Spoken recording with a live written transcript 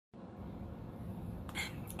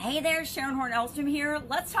Hey there, Sharon Horn-Elstrom here.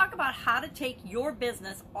 Let's talk about how to take your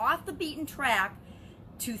business off the beaten track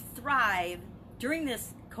to thrive during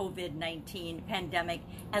this COVID-19 pandemic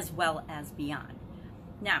as well as beyond.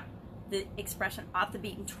 Now, the expression off the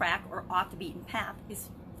beaten track or off the beaten path is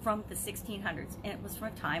from the 1600s, and it was from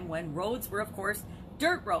a time when roads were, of course,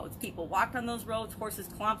 dirt roads. People walked on those roads, horses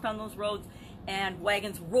clomped on those roads, and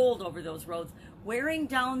wagons rolled over those roads, wearing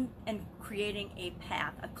down and creating a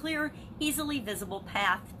path, a clear, easily visible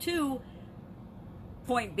path to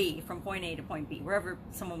point B, from point A to point B. Wherever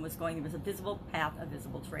someone was going, there was a visible path, a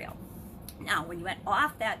visible trail. Now, when you went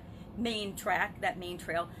off that main track, that main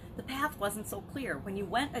trail, the path wasn't so clear. When you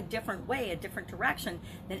went a different way, a different direction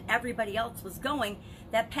than everybody else was going,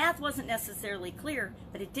 that path wasn't necessarily clear,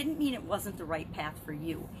 but it didn't mean it wasn't the right path for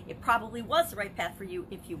you. It probably was the right path for you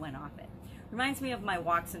if you went off it. Reminds me of my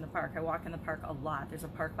walks in the park. I walk in the park a lot. There's a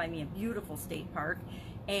park by me, a beautiful state park,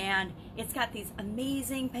 and it's got these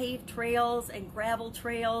amazing paved trails and gravel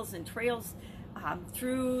trails and trails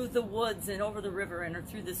through the woods and over the river and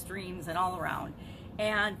through the streams and all around.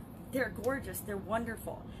 And they're gorgeous, they're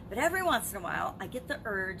wonderful. But every once in a while, I get the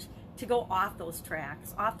urge to go off those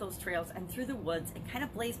tracks, off those trails and through the woods and kind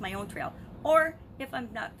of blaze my own trail. Or if I'm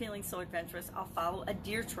not feeling so adventurous, I'll follow a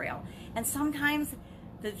deer trail. And sometimes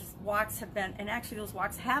those walks have been, and actually those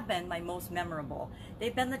walks have been my most memorable.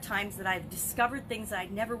 They've been the times that I've discovered things that I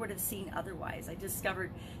never would have seen otherwise. I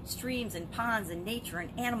discovered streams and ponds and nature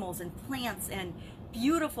and animals and plants and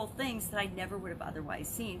beautiful things that I never would have otherwise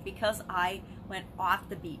seen because I went off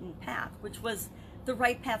the beaten path, which was the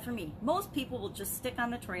right path for me. Most people will just stick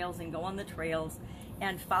on the trails and go on the trails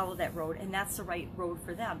and follow that road, and that's the right road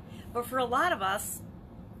for them. But for a lot of us,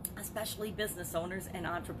 especially business owners and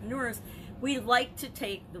entrepreneurs, we like to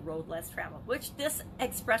take the road less traveled, which this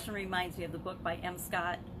expression reminds me of the book by M.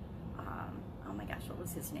 Scott, oh my gosh, what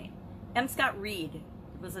was his name? M. Scott Reed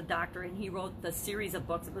was a doctor, and he wrote the series of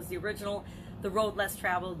books. It was the original, The Road Less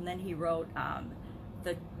Traveled, and then he wrote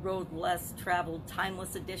the Road Less Traveled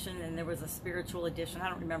Timeless Edition, and there was a spiritual edition. I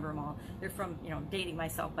don't remember them all. They're from, dating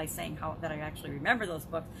myself by saying that I actually remember those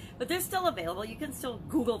books. But they're still available. You can still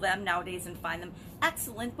Google them nowadays and find them.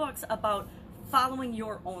 Excellent books about following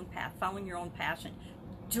your own path, following your own passion,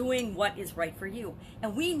 doing what is right for you.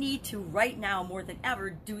 And we need to, right now more than ever,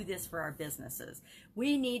 do this for our businesses.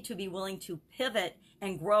 We need to be willing to pivot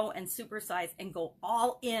and grow and supersize and go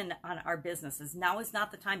all in on our businesses. Now is not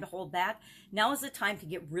the time to hold back. Now is the time to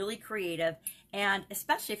get really creative. And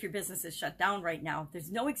especially if your business is shut down right now, there's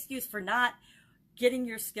no excuse for not getting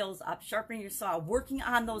your skills up, sharpening your saw, working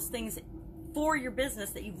on those things for your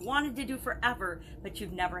business that you've wanted to do forever, but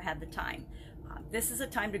you've never had the time. This is a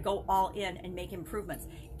time to go all in and make improvements.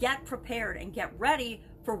 Get prepared and get ready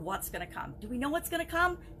for what's going to come. Do we know what's going to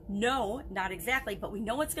come? No, not exactly, but we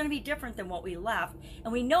know it's going to be different than what we left.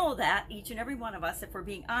 And we know that each and every one of us, if we're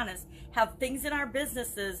being honest, have things in our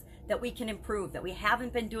businesses that we can improve, that we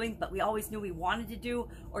haven't been doing, but we always knew we wanted to do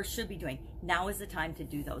or should be doing. Now is the time to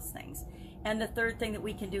do those things. And the third thing that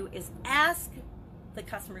we can do is ask the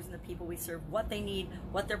customers and the people we serve what they need,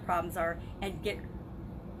 what their problems are, and get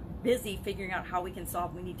busy figuring out how we can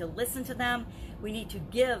solve. We need to listen to them. We need to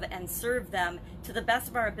give and serve them to the best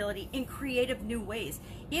of our ability in creative new ways.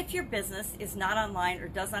 If your business is not online or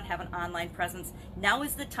does not have an online presence, now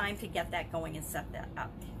is the time to get that going and set that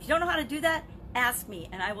up. If you don't know how to do that, ask me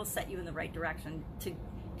and I will set you in the right direction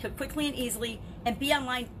to quickly and easily and be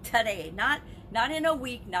online today. Not in a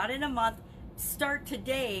week, not in a month. Start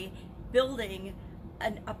today building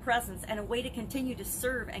a presence and a way to continue to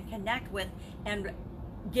serve and connect with and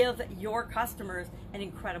give your customers an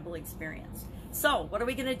incredible experience. So what are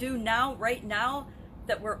we going to do now, right now,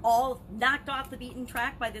 that we're all knocked off the beaten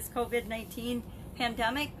track by this COVID-19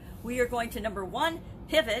 pandemic? We are going to, number one,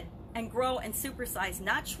 pivot and grow and supersize,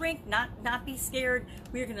 not shrink, not be scared.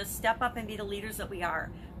 We are going to step up and be the leaders that we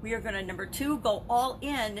are. We are going to, number two, go all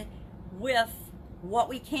in with what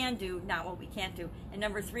we can do, not what we can't do. And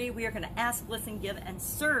number three, we are going to ask, listen, give, and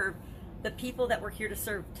serve the people that we're here to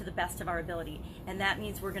serve to the best of our ability. And that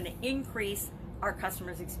means we're going to increase our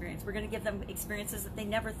customers' experience. We're going to give them experiences that they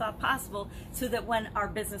never thought possible, so that when our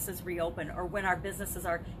businesses reopen or when our businesses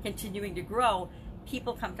are continuing to grow,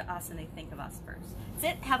 people come to us and they think of us first.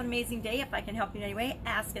 That's it. Have an amazing day. If I can help you in any way,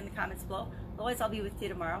 ask in the comments below. Otherwise, I'll be with you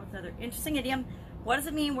tomorrow with another interesting idiom. What does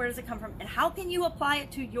it mean? Where does it come from? And how can you apply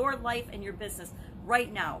it to your life and your business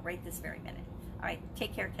right now, right this very minute? All right.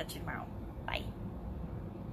 Take care. Catch you tomorrow. Bye.